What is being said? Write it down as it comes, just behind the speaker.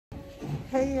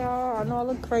Hey y'all, I know I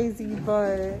look crazy,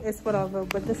 but it's whatever.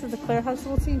 But this is the Claire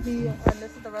Huxtable TV, and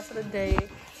this is the rest of the day.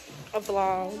 A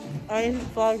vlog. I didn't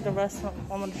vlog the rest of,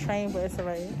 I'm on the train, but it's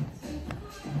alright.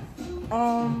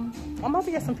 I'm about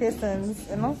to get some piercings,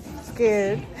 and I'm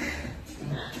scared,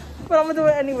 but I'm gonna do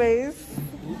it anyways.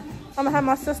 I'm gonna have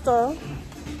my sister.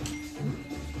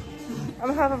 I'm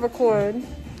gonna have her record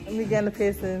and we getting the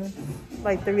piercings,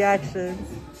 like the reactions.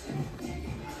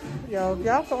 Yo, if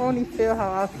y'all can only feel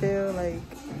how I feel, like,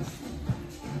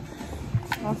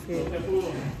 I'm scared.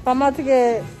 If I'm about to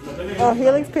get a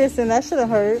helix piercing, that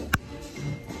shouldn't hurt.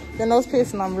 Then those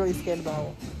piercings I'm really scared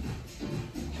about.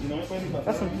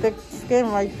 That's some thick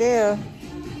skin right there.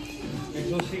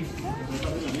 Thank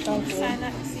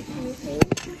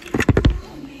you.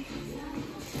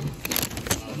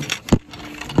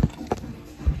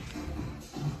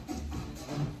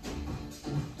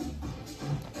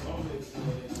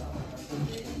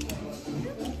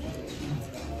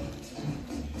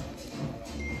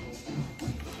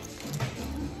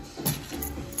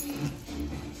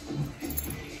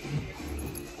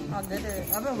 I did it.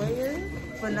 I've been waiting,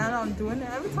 but now that I'm doing it,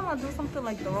 every time I do something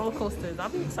like the roller coasters, I'll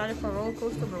be excited for a roller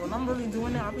coaster, but when I'm really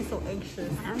doing it, I'll be so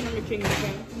anxious. I remember drinking the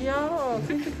thing. Yo,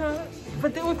 pizza cut.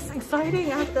 But it looks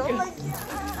exciting after. I'm like,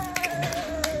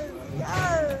 yes,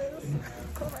 yes.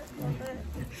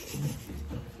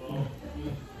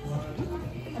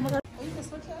 Oh my god. Oh, you can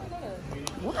switch out?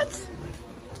 What?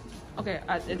 Okay,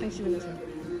 I think she was this one.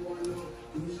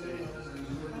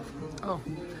 Oh.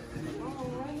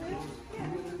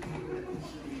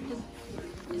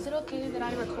 Is it okay that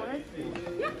I record?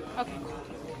 Yeah. Okay.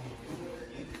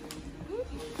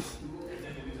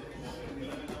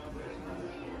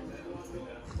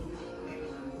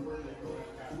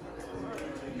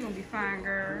 You're gonna be fine,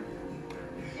 girl.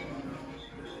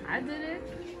 I did it.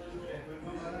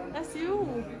 That's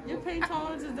you. Your pain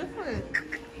tolerance is different.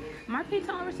 My pain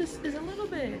tolerance is a little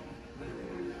bit.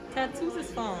 Tattoos is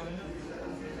fine.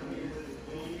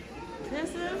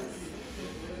 Piercings?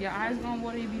 Your eyes gonna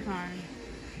water, you be fine.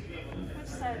 Which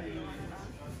side do you want it on?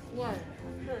 What?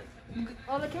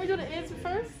 Oh, like, can we do the ears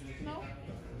first? No?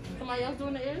 Somebody else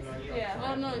doing the ears? Yeah.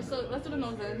 Oh, no. So let's do the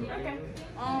nose then. Okay.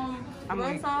 Right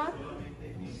like- side?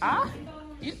 Ah?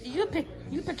 You pick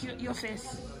your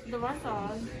face. The right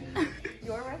side.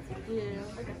 Your right side?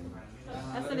 Yeah. Okay.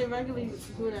 That's what they regularly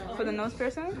do that. Right? For the nose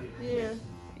piercing? Yeah.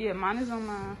 Yeah, mine is on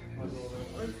my.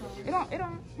 Right side. It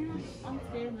don't. You know. I'm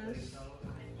scared of this.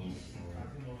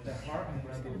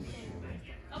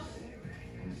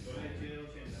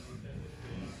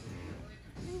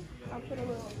 I'll put a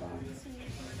little box.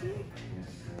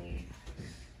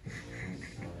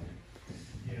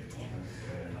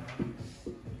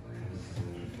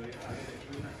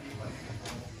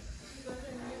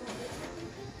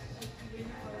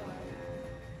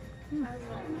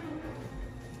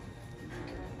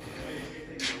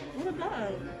 What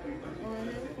about?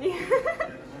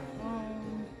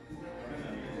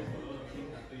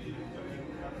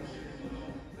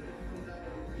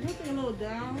 You think a little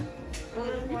down? Or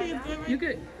you think it's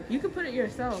good? You could put it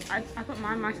yourself. I put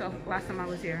mine myself last time I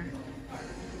was here.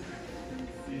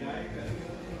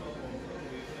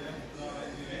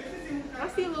 I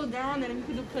see a little down, and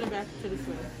you could put it back to the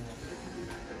side.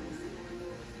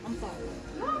 I'm sorry.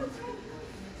 No, it's fine.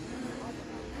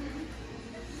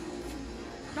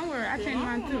 Don't worry, I changed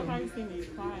mine I too. don't know if I see me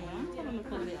crying. I'm telling them to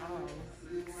close their eyes.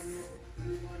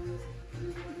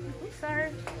 I'm sorry.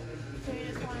 So you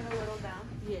just want it a little down?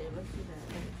 Yeah, let's do that.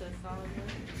 That's solid.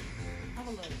 Have a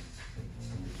look.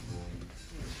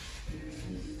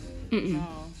 No.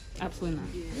 Absolutely not.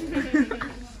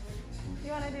 You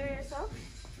want to do it yourself?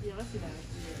 Yeah, let's do that.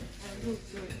 Yeah. And we'll do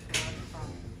it.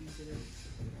 You did it.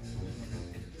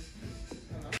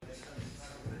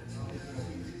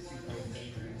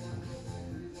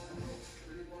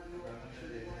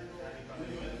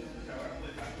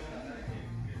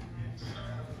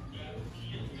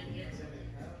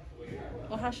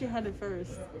 Well, how she had it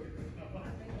first?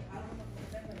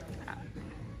 I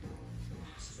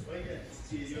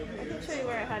can show you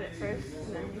where I had it first,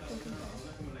 and then you can compare.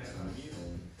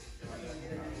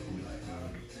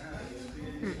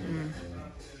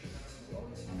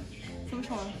 So which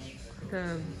one?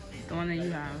 The one that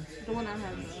you have. The one I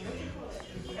have.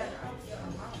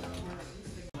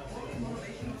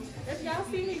 If y'all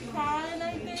see me crying or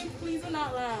anything, please do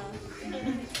not laugh.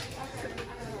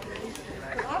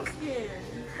 I'm scared.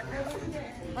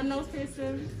 A nose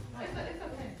piercing.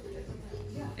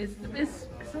 It's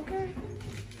okay.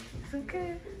 It's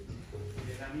okay.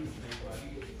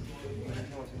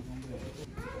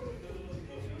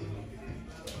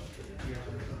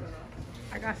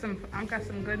 I got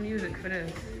some good music for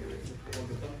this.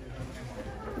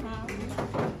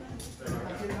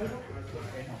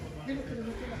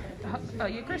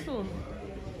 Your crystals.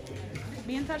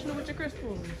 Be intentional with your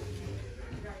crystals.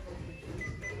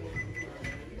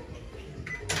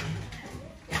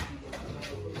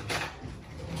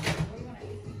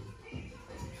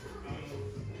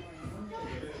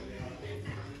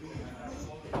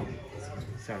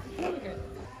 Sorry.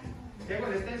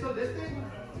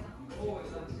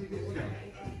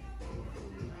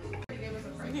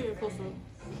 Give you a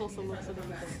closer look to the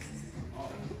video.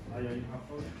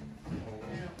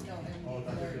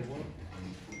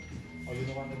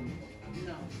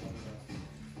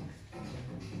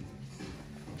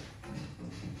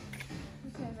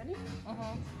 Okay, ready?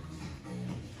 Uh-huh.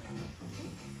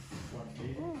 There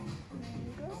you go.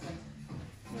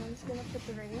 Now I'm just gonna put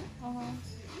the ring in. Uh-huh.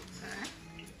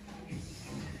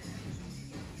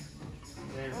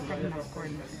 Okay,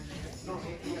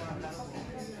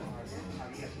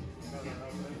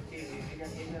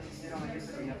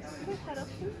 head up,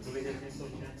 please.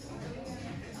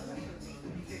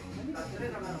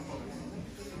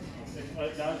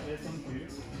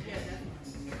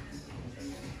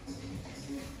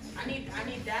 I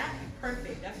need that.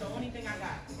 Perfect. That's the only thing I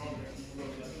got.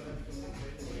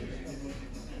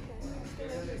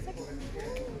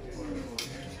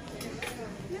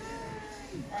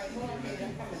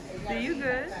 So you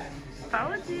good?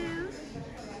 Followed you.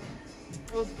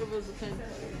 It was a pin.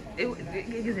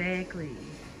 Exactly.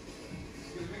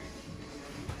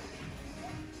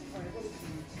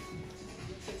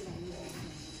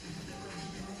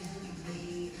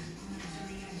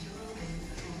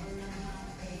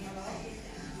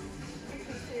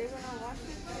 So you're gonna wash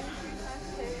your face 3 times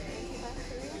a day with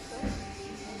antibacterial soap.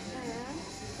 And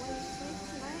when you sleep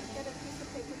tonight, get a piece of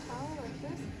paper towel like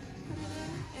this, put it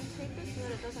in, and tape it so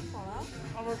that it doesn't fall out.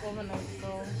 I work overnight, so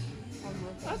I'm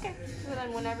working. Okay. So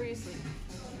then whenever you sleep.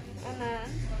 And then,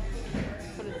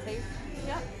 For the tape.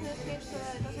 yep, put a tape so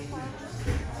that it doesn't fall out.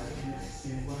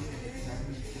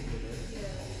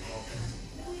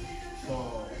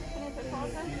 And if it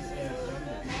falls out, just use a little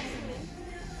bit of Vaseline.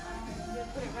 You'll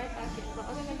put it right back in. But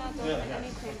other than that, don't put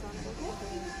any creams on it, okay?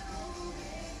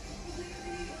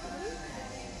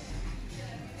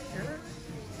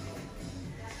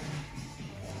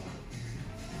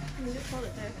 Can you just hold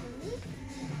it there for me?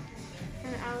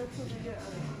 And Alex will do your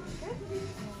other one, okay?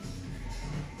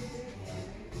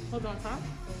 Hold on, top.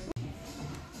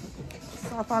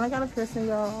 So I finally got a piercing,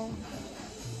 y'all.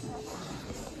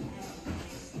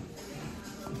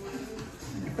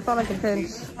 It felt like a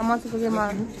pinch. I'm about to go get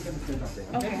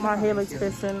my helix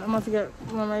piercing. I'm about to get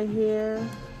one right here.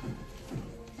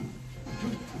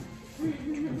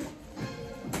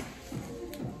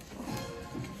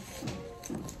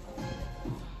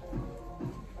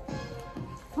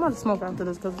 I'm about to smoke after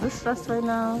this because this stressed right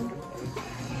now.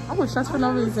 I was stressed for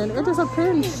no reason. It is a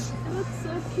pinch. It looks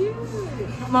so cute.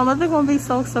 My mother gonna be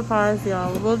so surprised,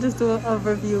 y'all. We'll just do a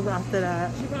review after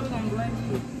that. She probably gonna blame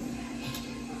you.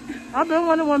 I've been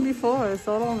wanting one before,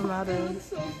 so it don't matter. It looks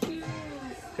so cute.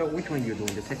 So which one you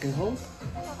doing? The second hole?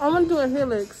 I'm gonna do a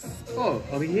helix. Oh,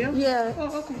 over here? Yeah.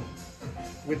 Oh, okay.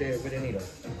 With the needle.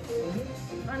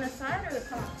 On the side or the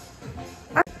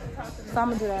top? So I'm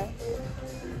gonna do that.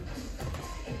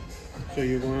 So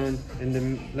you're going in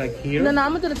the, like here? No,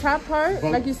 I'm gonna do the top part,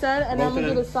 Both- like you said, and then I'm both gonna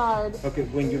of do them? the side. Okay,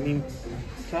 when you mean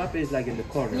top is like in the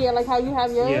corner. Yeah, like how you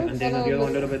have yours. Yeah, and then the other one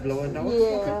a little bit lower down?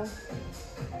 Yeah.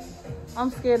 I'm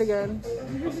scared again.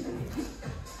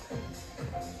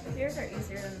 Yours are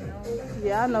easier than those.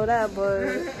 Yeah, I know that, but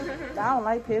I don't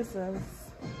like piercings.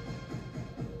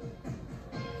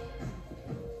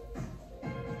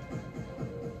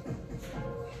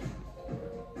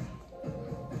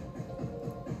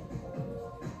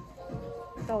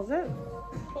 That was it.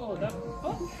 Oh, that.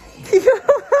 Oh, Yo. see,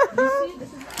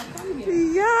 this is I'm telling you.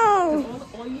 Yo.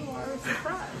 All you are is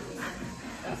surprised.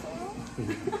 That's all.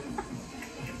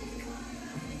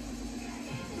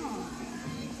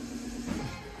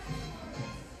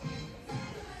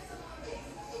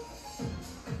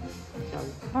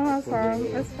 Oh, that's fine.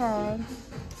 It's fine.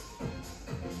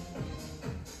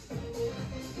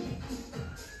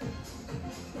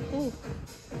 Ooh.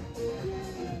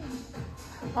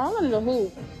 Oh, I'm gonna do the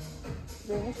hoop.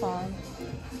 Yeah, it's fine.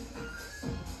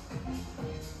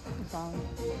 It's fine.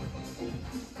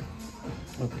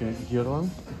 Okay, the other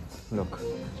one? Look,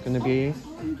 it's gonna be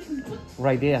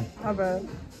right there, My bad.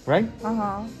 right?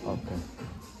 Uh-huh. Okay.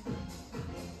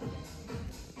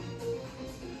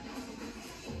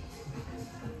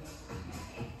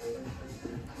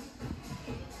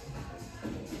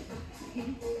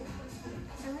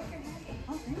 I like your hair.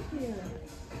 Oh, thank you.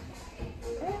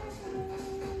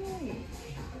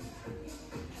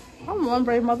 I'm one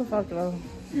brave motherfucker.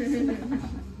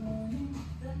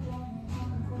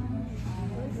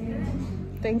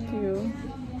 Thank you.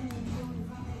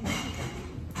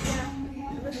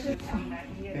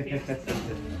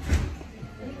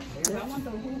 I want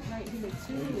the hoop right here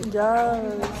too.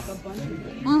 Yes.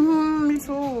 Me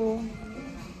too.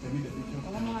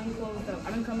 My mom closed up.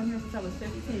 I've been coming here since I was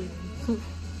 15.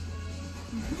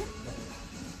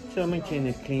 So maintain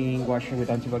it clean, washing with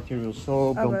antibacterial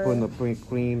soap, don't put no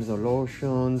creams or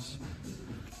lotions.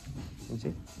 That's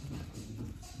it.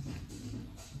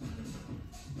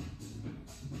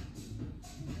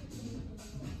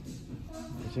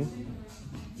 See?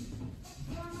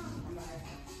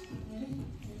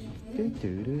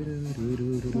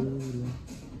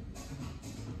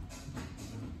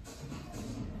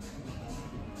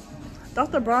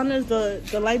 Dr. Bronner's the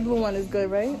light blue one is good,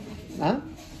 right? Huh?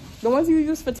 The ones you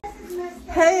use for.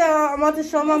 Hey y'all, I'm about to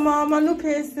show my mom my new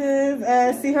piercings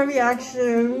and see her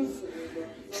reactions.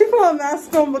 She put a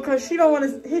mask on because she don't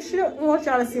want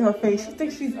y'all to see her face. She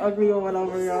thinks she's ugly or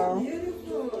whatever, y'all.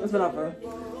 It's whatever.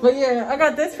 But yeah, I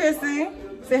got this piercing.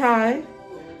 Say hi.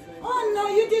 Oh no,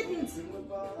 you didn't.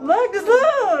 Look, just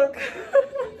look.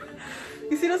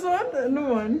 You see this one? The new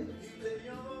one.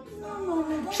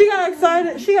 She got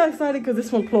excited. She got excited because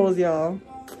this one closed, y'all.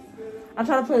 I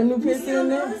tried to put a new piercing in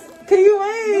there. Can you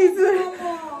wait?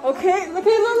 Okay, look.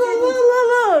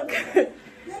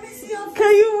 Let me see your face.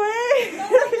 Can you wait?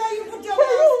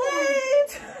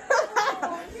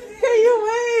 Can you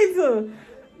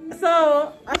wait? So,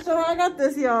 I showed her I got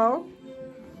this, y'all.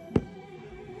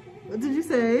 What did you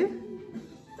say?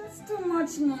 That's too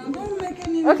much now. Don't make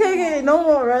any. Okay, no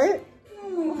more, right?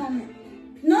 No, honey.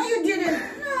 No, you didn't.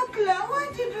 No, Claire, why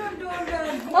did you do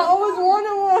that? I always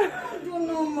wanted one. Don't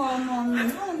do no more,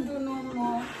 mommy. Don't do no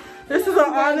more. This is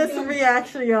an honest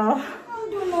reaction, y'all. Don't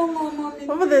do no more, mommy.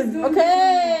 What this?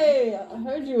 Okay, I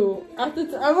heard you. After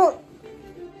I won't.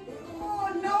 Oh,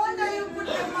 no wonder you put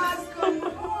the mask on.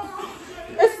 Oh.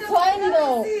 It's tiny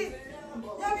though.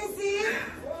 Let me see it.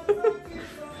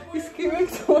 He's screaming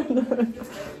so Let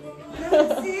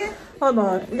me see it. Hold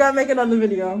on, we gotta make another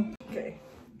video. Okay,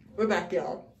 we're back,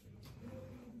 y'all.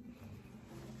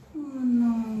 Oh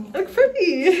no. Look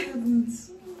pretty.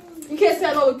 You can't say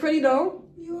I don't look pretty though.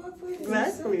 You are pretty.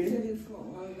 Exactly. So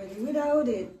beautiful already. Without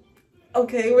it.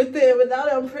 Okay, without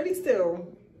it, I'm pretty still.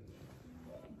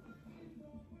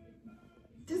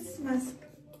 This mask.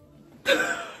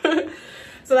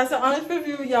 So that's an honest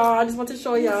review, y'all. I just want to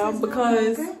show y'all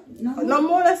because no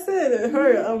more. That's it. It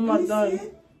hurt. I'm not done.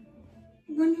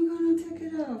 When you gonna take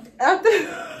it off? After.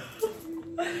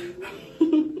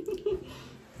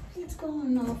 It's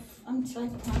going off. I'm trying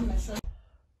to find myself.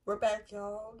 We're back,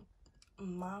 y'all.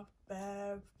 My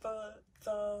bad for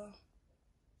the.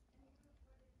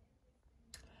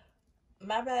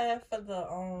 My bad for the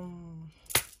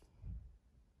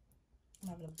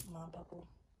my bubble.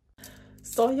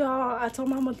 So y'all, I told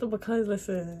my mother because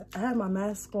listen, I had my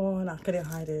mask on, I couldn't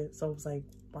hide it, so I was like,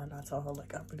 why not tell her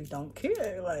like I really don't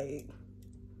care, like,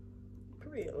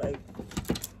 period, like,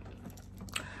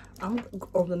 I'm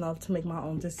old enough to make my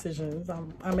own decisions.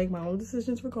 I make my own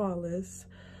decisions regardless.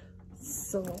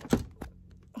 So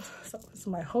it's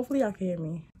like, hopefully y'all can hear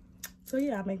me. So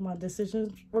yeah, I make my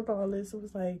decisions regardless. It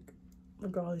was like,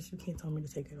 regardless, you can't tell me to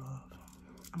take it off.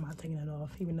 I'm not taking it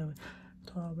off, even though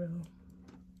it's all real.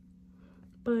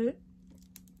 But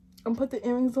I'm put the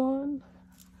earrings on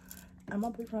and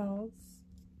my big rounds.